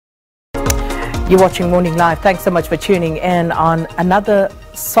You're watching Morning Live. Thanks so much for tuning in on another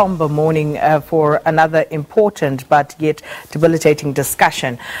somber morning for another important but yet debilitating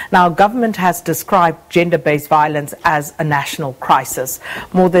discussion. Now, government has described gender-based violence as a national crisis.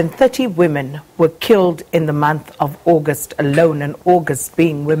 More than 30 women were killed in the month of August alone, and August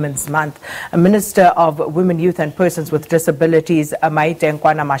being Women's Month. A Minister of Women, Youth and Persons with Disabilities, Maite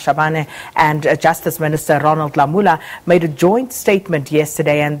Nkoana-Mashabane, and Justice Minister Ronald Lamola made a joint statement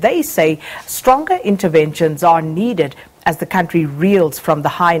yesterday, and they say stronger interventions are needed as the country reels from the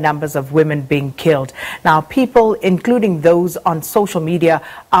high numbers of women being killed. Now, people, including those on social media,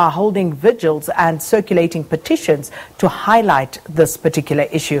 are holding vigils and circulating petitions to highlight this particular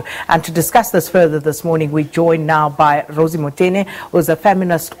issue. And to discuss this further this morning, we're joined now by Rosie Motene, who is a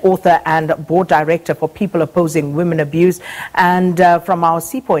feminist author and board director for People Opposing Women Abuse. And from our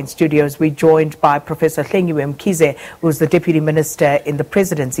Seapoint studios, we're joined by Professor Hlengiwe Mkhize, who is the Deputy Minister in the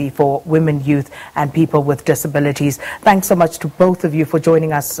Presidency for Women, Youth and People with Disabilities. Thanks so much to both of you for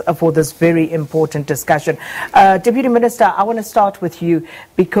joining us for this very important discussion. Deputy Minister, I want to start with you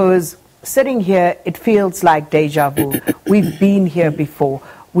because sitting here, it feels like deja vu. We've been here before.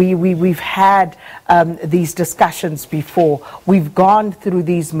 We've had these discussions before. We've gone through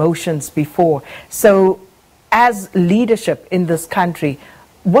these motions before. So as leadership in this country,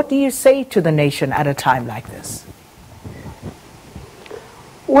 what do you say to the nation at a time like this?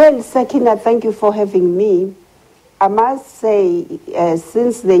 Well, Sakina, thank you for having me. I must say,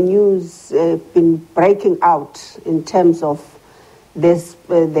 since the news been breaking out in terms of this,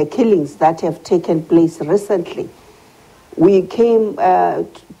 the killings that have taken place recently, we came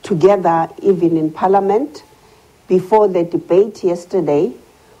together even in Parliament before the debate yesterday.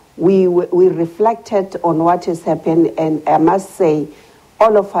 We reflected on what has happened, and I must say,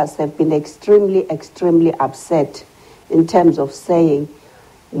 all of us have been extremely, extremely upset in terms of saying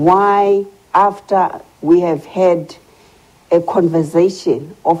why, after we have had a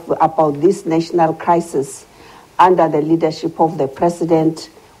conversation about this national crisis under the leadership of the President,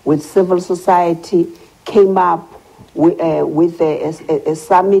 with civil society, came up with a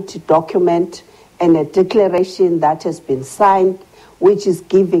summit document and a declaration that has been signed, which is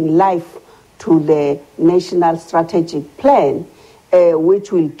giving life to the National Strategic Plan,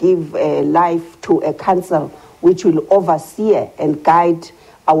 which will give life to a council which will oversee and guide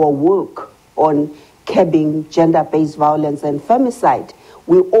our work on curbing gender-based violence and femicide.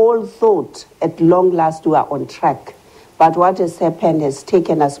 We all thought at long last we are on track. But what has happened has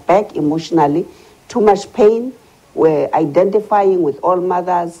taken us back emotionally. Too much pain. We're identifying with all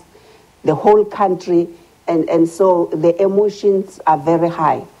mothers, the whole country, and so the emotions are very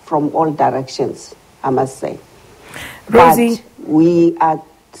high from all directions, I must say. Rosie, but we are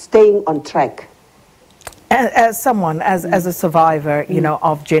staying on track. As someone, as a survivor, you know,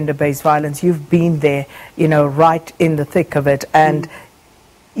 of gender-based violence, you've been there, you know, right in the thick of it, and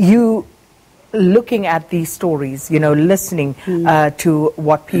you looking at these stories, you know, listening to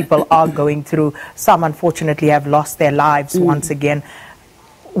what people are going through. Some, unfortunately, have lost their lives once again.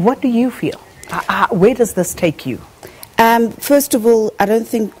 What do you feel? Where does this take you? First of all, I don't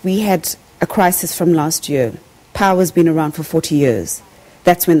think we had a crisis from last year. Power's been around for 40 years.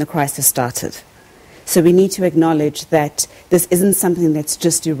 That's when the crisis started. So we need to acknowledge that this isn't something that's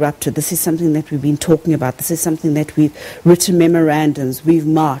just erupted. This is something that we've been talking about. This is something that we've written memorandums, we've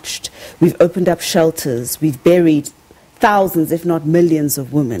marched, we've opened up shelters, we've buried thousands, if not millions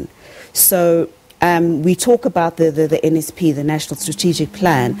of women. So we talk about the NSP, the National Strategic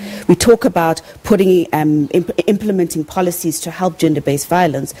Plan. We talk about putting, implementing policies to help gender-based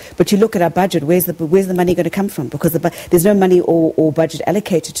violence. But you look at our budget, where's the money going to come from? Because there's no money or budget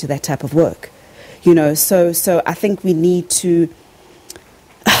allocated to that type of work. You know, so I think we need to,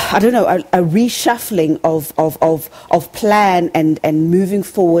 I don't know, a reshuffling of plan and moving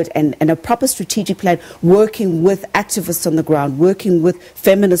forward and a proper strategic plan, working with activists on the ground, working with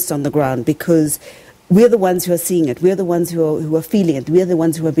feminists on the ground, because we're the ones who are seeing it, we're the ones who are feeling it, we're the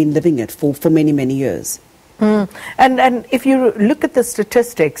ones who have been living it for many, many years. And if you look at the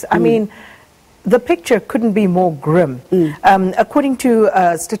statistics, I mean, the picture couldn't be more grim. According to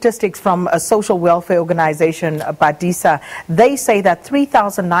statistics from a social welfare organization, Badisa, they say that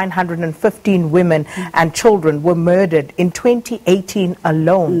 3,915 women and children were murdered in 2018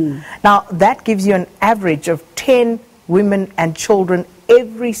 alone. Now, that gives you an average of 10 women and children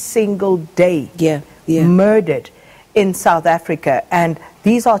every single day murdered. in South Africa, and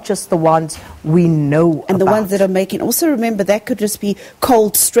these are just the ones we know and about. the ones that are making. Also remember, that could just be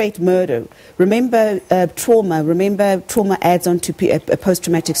cold, straight murder. Remember trauma. Remember trauma adds on to a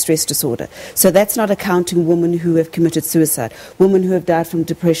post-traumatic stress disorder. So that's not accounting women who have committed suicide, women who have died from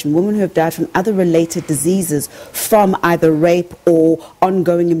depression, women who have died from other related diseases from either rape or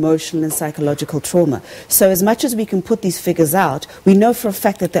ongoing emotional and psychological trauma. So as much as we can put these figures out, we know for a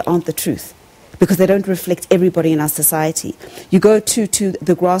fact that they aren't the truth, because they don't reflect everybody in our society. You go to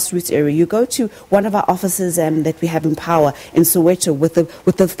the grassroots area, you go to one of our offices that we have in power in Soweto with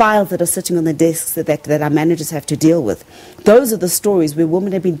the files that are sitting on the desks that our managers have to deal with. Those are the stories where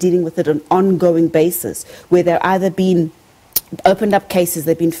women have been dealing with it on an ongoing basis, where they're either been opened up cases,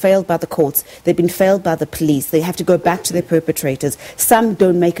 they've been failed by the courts, they've been failed by the police, they have to go back to their perpetrators. Some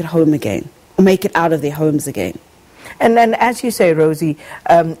don't make it home again, or make it out of their homes again. And then, as you say, Rosie,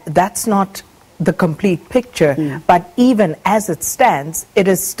 that's not the complete picture, but even as it stands, it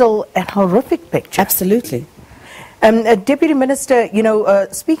is still a horrific picture. Absolutely. Deputy Minister,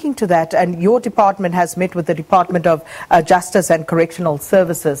 speaking to that, and your department has met with the Department of Justice and Correctional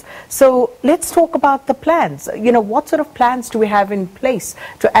Services. So let's talk about the plans. What sort of plans do we have in place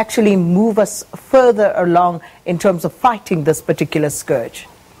to actually move us further along in terms of fighting this particular scourge?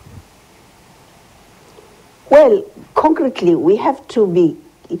 Well, concretely, we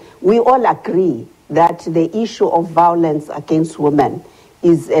all agree that the issue of violence against women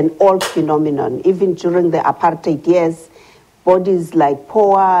is an old phenomenon. Even during the apartheid years, bodies like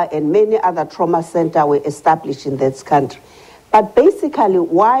POA and many other trauma centers were established in this country. But basically,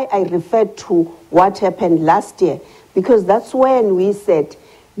 why I referred to what happened last year, because that's when we said,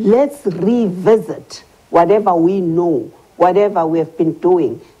 let's revisit whatever we know, whatever we have been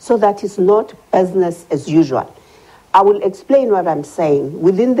doing, so that it's not business as usual. I will explain what I'm saying.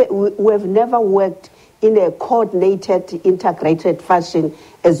 We have never worked in a coordinated, integrated fashion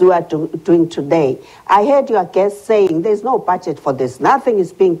as we are doing today. I heard your guest saying there's no budget for this, nothing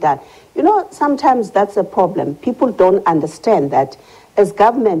is being done. Sometimes that's a problem. People don't understand that as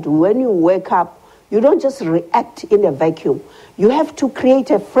government, when you wake up, you don't just react in a vacuum. You have to create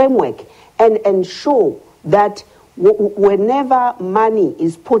a framework and ensure that whenever money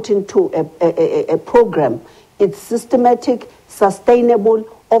is put into a program, it's systematic, sustainable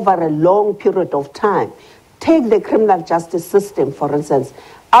over a long period of time. Take the criminal justice system, for instance.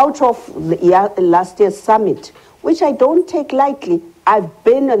 Out of last year's summit, which I don't take lightly, I've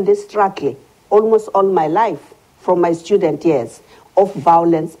been on this struggle almost all my life from my student years of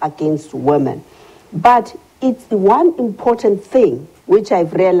violence against women. But it's one important thing which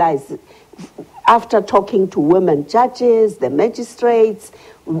I've realized after talking to women judges, the magistrates,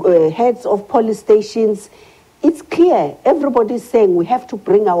 heads of police stations. It's clear, everybody's saying we have to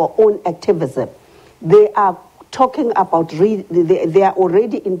bring our own activism. They are talking about, they are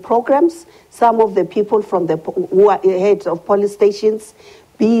already in programs. Some of the people who are heads of police stations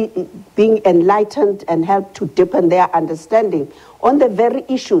being enlightened and help to deepen their understanding on the very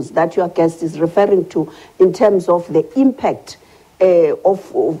issues that your guest is referring to in terms of the impact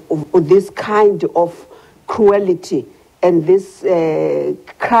of this kind of cruelty and this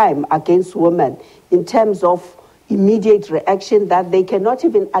crime against women, in terms of immediate reaction that they cannot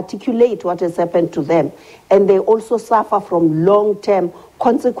even articulate what has happened to them. And they also suffer from long-term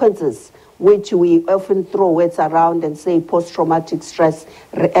consequences, which we often throw words around and say post-traumatic stress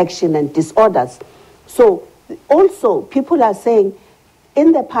reaction and disorders. So also people are saying,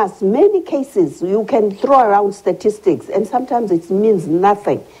 in the past, many cases, you can throw around statistics and sometimes it means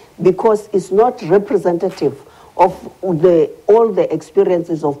nothing because it's not representative of all the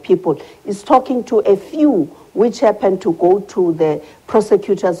experiences of people. It's talking to a few which happen to go to the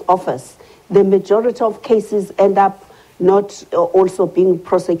prosecutor's office. The majority of cases end up not also being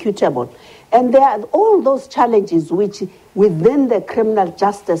prosecutable. And there are all those challenges which within the criminal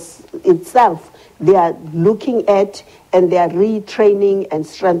justice itself, they are looking at and they are retraining and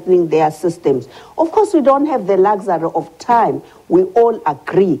strengthening their systems. Of course, we don't have the luxury of time. We all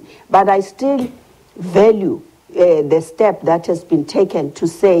agree. But I still value the step that has been taken to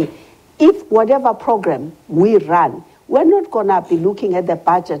say, if whatever program we run, we're not going to be looking at the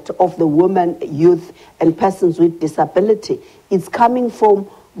budget of the women, youth, and persons with disability. It's coming from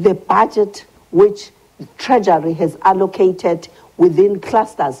the budget which Treasury has allocated within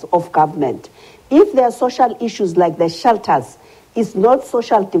clusters of government. If there are social issues like the shelters, it's not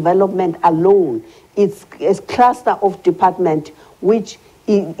social development alone. It's a cluster of department which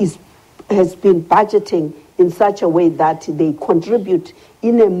has been budgeting in such a way that they contribute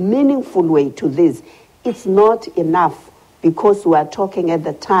in a meaningful way to this. It's not enough because we are talking at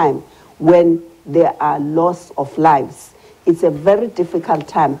the time when there are loss of lives. It's a very difficult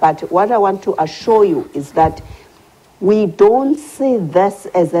time, but what I want to assure you is that we don't see this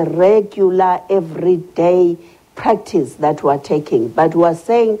as a regular, everyday practice that we're taking, but we're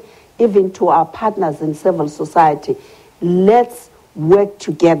saying, even to our partners in civil society, let's work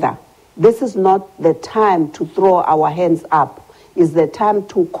together. This is not the time to throw our hands up. It's the time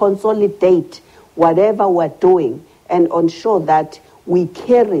to consolidate whatever we're doing and ensure that we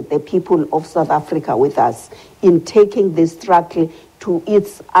carry the people of South Africa with us in taking this struggle to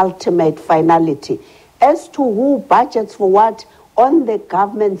its ultimate finality. As to who budgets for what, on the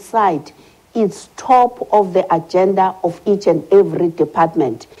government side, it's top of the agenda of each and every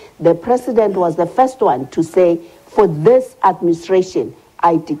department. The president was the first one to say, for this administration,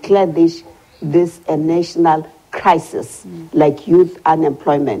 I declare this a national crisis, like youth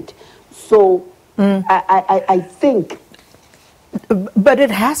unemployment. So I think... But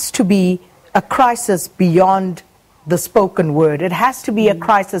it has to be a crisis beyond the spoken word. It has to be a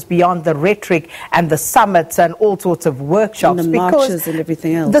crisis beyond the rhetoric and the summits and all sorts of workshops. And the marches and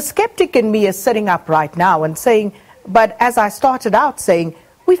everything else. The skeptic in me is sitting up right now and saying, but as I started out saying,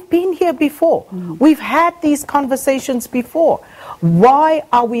 we've been here before. We've had these conversations before. Why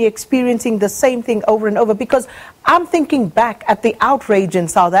are we experiencing the same thing over and over? Because I'm thinking back at the outrage in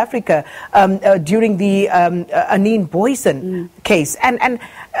South Africa during the Anine Booysen case. And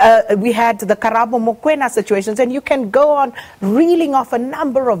we had the Karabo Mokoena situations. And you can go on reeling off a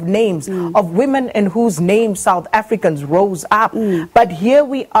number of names of women in whose names South Africans rose up. But here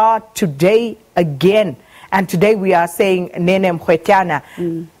we are today again. And today we are saying, Nene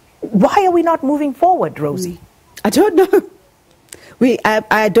Mkhize. Why are we not moving forward, Rosie? I don't know.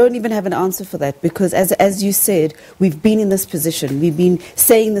 I don't even have an answer for that, because as you said, we've been in this position. We've been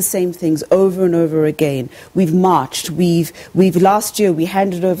saying the same things over and over again. We've marched. We've last year we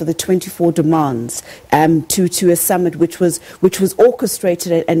handed over the 24 demands to a summit which was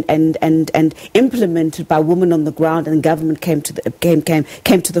orchestrated and implemented by women on the ground, and government came to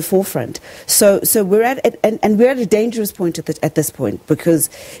the forefront. So we're at a dangerous point at this point,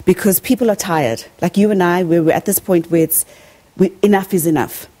 because people are tired. Like you and I, we're at this point where enough is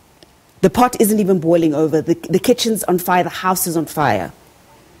enough. The pot isn't even boiling over. The kitchen's on fire. The house is on fire.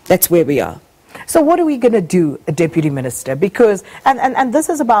 That's where we are. So what are we going to do, Deputy Minister? Because, and this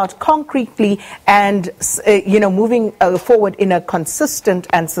is about concretely and, moving forward in a consistent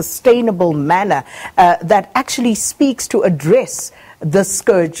and sustainable manner that actually speaks to address this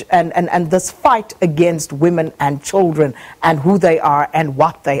scourge and this fight against women and children and who they are and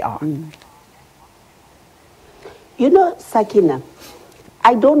what they are. You know, Sakina,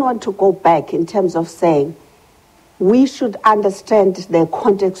 I don't want to go back in terms of saying we should understand the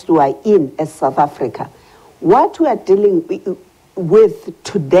context we are in as South Africa. What we are dealing with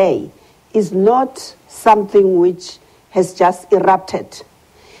today is not something which has just erupted.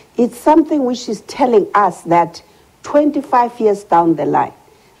 It's something which is telling us that 25 years down the line,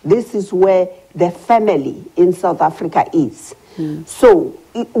 this is where the family in South Africa is. So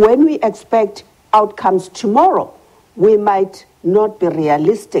when we expect outcomes tomorrow, we might not be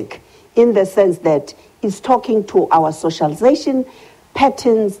realistic, in the sense that it's talking to our socialization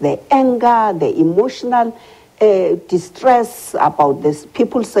patterns, the anger, the emotional distress about this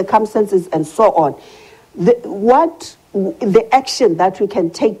people's circumstances and so on. The action that we can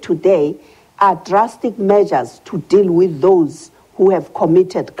take today are drastic measures to deal with those who have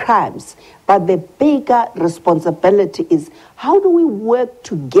committed crimes. But the bigger responsibility is, how do we work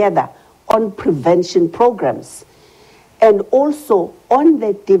together on prevention programs? And also on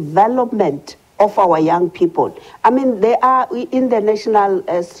the development of our young people. I mean, they are in the National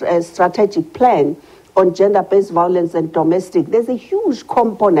Strategic Plan on Gender-Based Violence and Domestic. There's a huge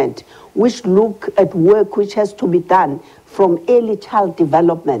component which look at work which has to be done from early child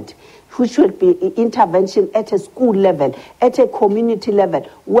development, which will be intervention at a school level, at a community level.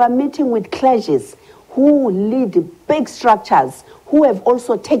 We're meeting with clergies who lead big structures, who have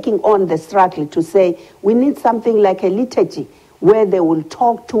also taken on the struggle to say, we need something like a liturgy where they will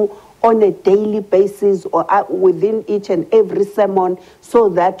talk to on a daily basis or within each and every sermon, so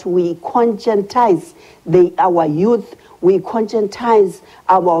that we conscientize our youth, we conscientize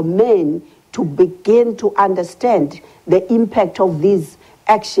our men to begin to understand the impact of these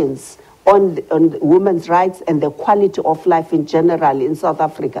actions on women's rights and the quality of life in general in South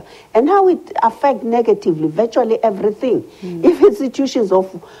Africa, and how it affects negatively virtually everything. If institutions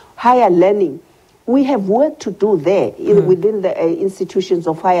of higher learning, we have work to do there within the institutions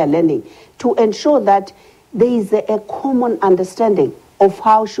of higher learning to ensure that there is a common understanding of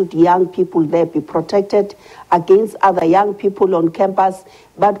how should young people there be protected against other young people on campus,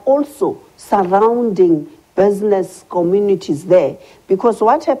 but also surrounding business communities there. Because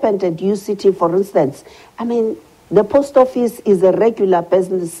what happened at UCT, for instance, I mean, the post office is a regular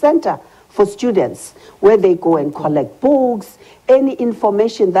business center for students where they go and collect books, any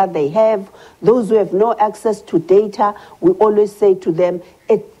information that they have. Those who have no access to data, we always say to them,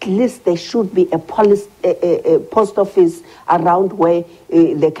 at least there should be a post office around where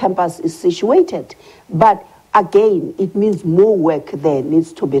the campus is situated. But again, it means more work there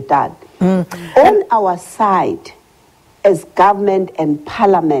needs to be done. On our side, as government and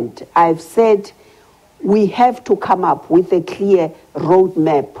parliament, I've said we have to come up with a clear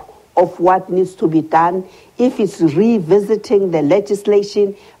roadmap of what needs to be done, if it's revisiting the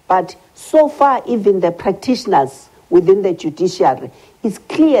legislation. But so far, even the practitioners within the judiciary, it's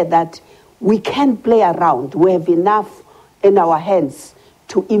clear that we can't play around. We have enough in our hands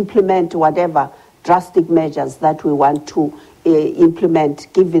to implement whatever drastic measures that we want to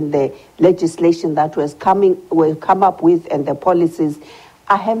implement, given the legislation that will come up with and the policies.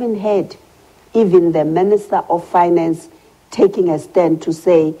 I haven't heard even the Minister of Finance taking a stand to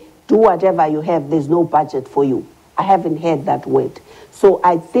say, do whatever you have, there's no budget for you. I haven't heard that word. So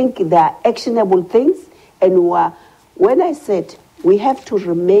I think there are actionable things, and when I said we have to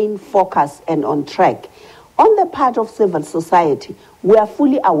remain focused and on track, on the part of civil society, we are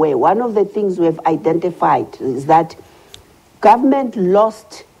fully aware. One of the things we have identified is that government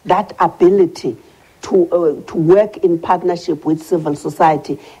lost that ability to work in partnership with civil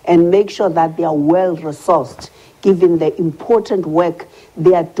society and make sure that they are well resourced, given the important work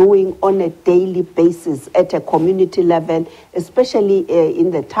they are doing on a daily basis at a community level, especially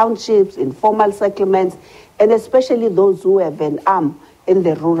in the townships, informal settlements, and especially those who have an arm in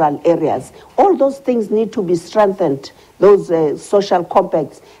the rural areas. All those things need to be strengthened, those social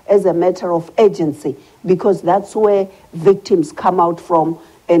compacts, as a matter of urgency, because that's where victims come out from,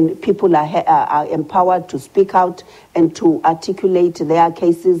 and people are empowered to speak out and to articulate their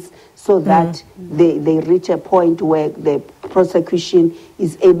cases so that they reach a point where the prosecution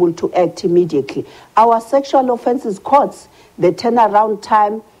is able to act immediately. Our sexual offences courts, the turnaround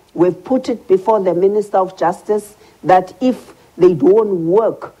time, we've put it before the Minister of Justice that if they don't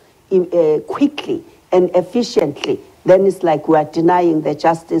work quickly and efficiently, then it's like we are denying the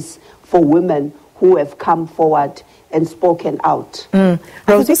justice for women who have come forward and spoken out. I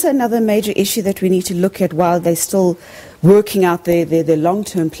think also another major issue that we need to look at while they're still working out their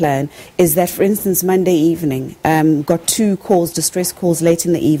long-term plan is that, for instance, Monday evening, got 2 calls, distress calls late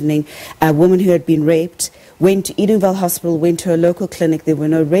in the evening, a woman who had been raped, went to Edenvale Hospital, went to a local clinic, there were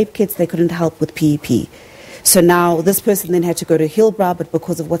no rape kits, they couldn't help with PEP. So now this person then had to go to Hillbrow, but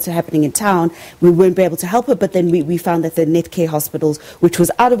because of what's happening in town, we won't be able to help her. But then we found that the Netcare hospitals, which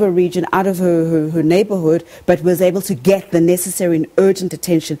was out of her region, out of her neighborhood, but was able to get the necessary and urgent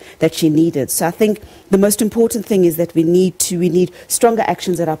attention that she needed. So I think the most important thing is that we need stronger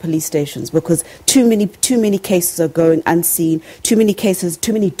actions at our police stations, because too many cases are going unseen. Too many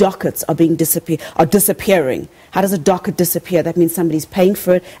dockets are disappearing. How does a docket disappear? That means somebody's paying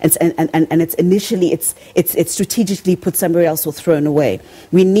for it, and it's initially it's strategically put somewhere else or thrown away.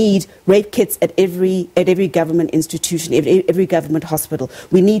 We need rape kits at every government institution, every government hospital.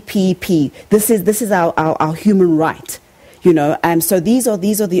 We need PEP. This is our human right. You know, and so these are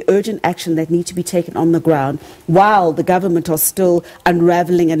the urgent action that need to be taken on the ground while the government are still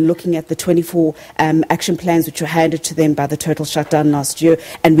unraveling and looking at the 24 action plans which were handed to them by the total shutdown last year,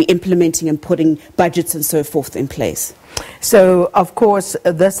 and we're implementing and putting budgets and so forth in place. So, of course,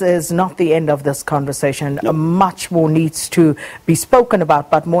 this is not the end of this conversation. No. Much more needs to be spoken about,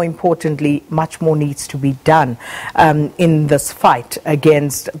 but more importantly, much more needs to be done in this fight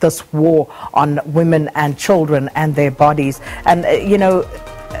against this war on women and children and their bodies. And,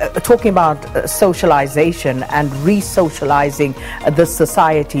 talking about socialization and re-socializing this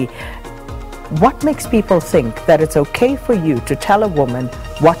society, what makes people think that it's okay for you to tell a woman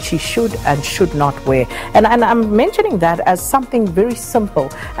what she should and should not wear? And I'm mentioning that as something very simple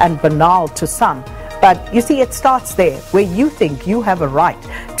and banal to some. But you see, it starts there, where you think you have a right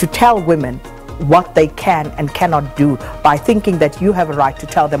to tell women what they can and cannot do by thinking that you have a right to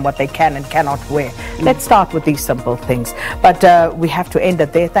tell them what they can and cannot wear. Let's start with these simple things. But we have to end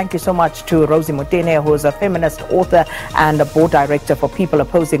it there. Thank you so much to Rosie Motene, who is a feminist author and a board director for People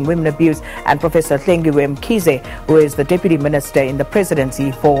Opposing Women Abuse, and Professor Hlengiwe Mkhize, who is the Deputy Minister in the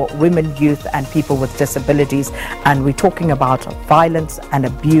Presidency for Women, Youth and People with Disabilities. And we're talking about violence and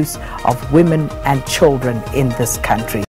abuse of women and children in this country.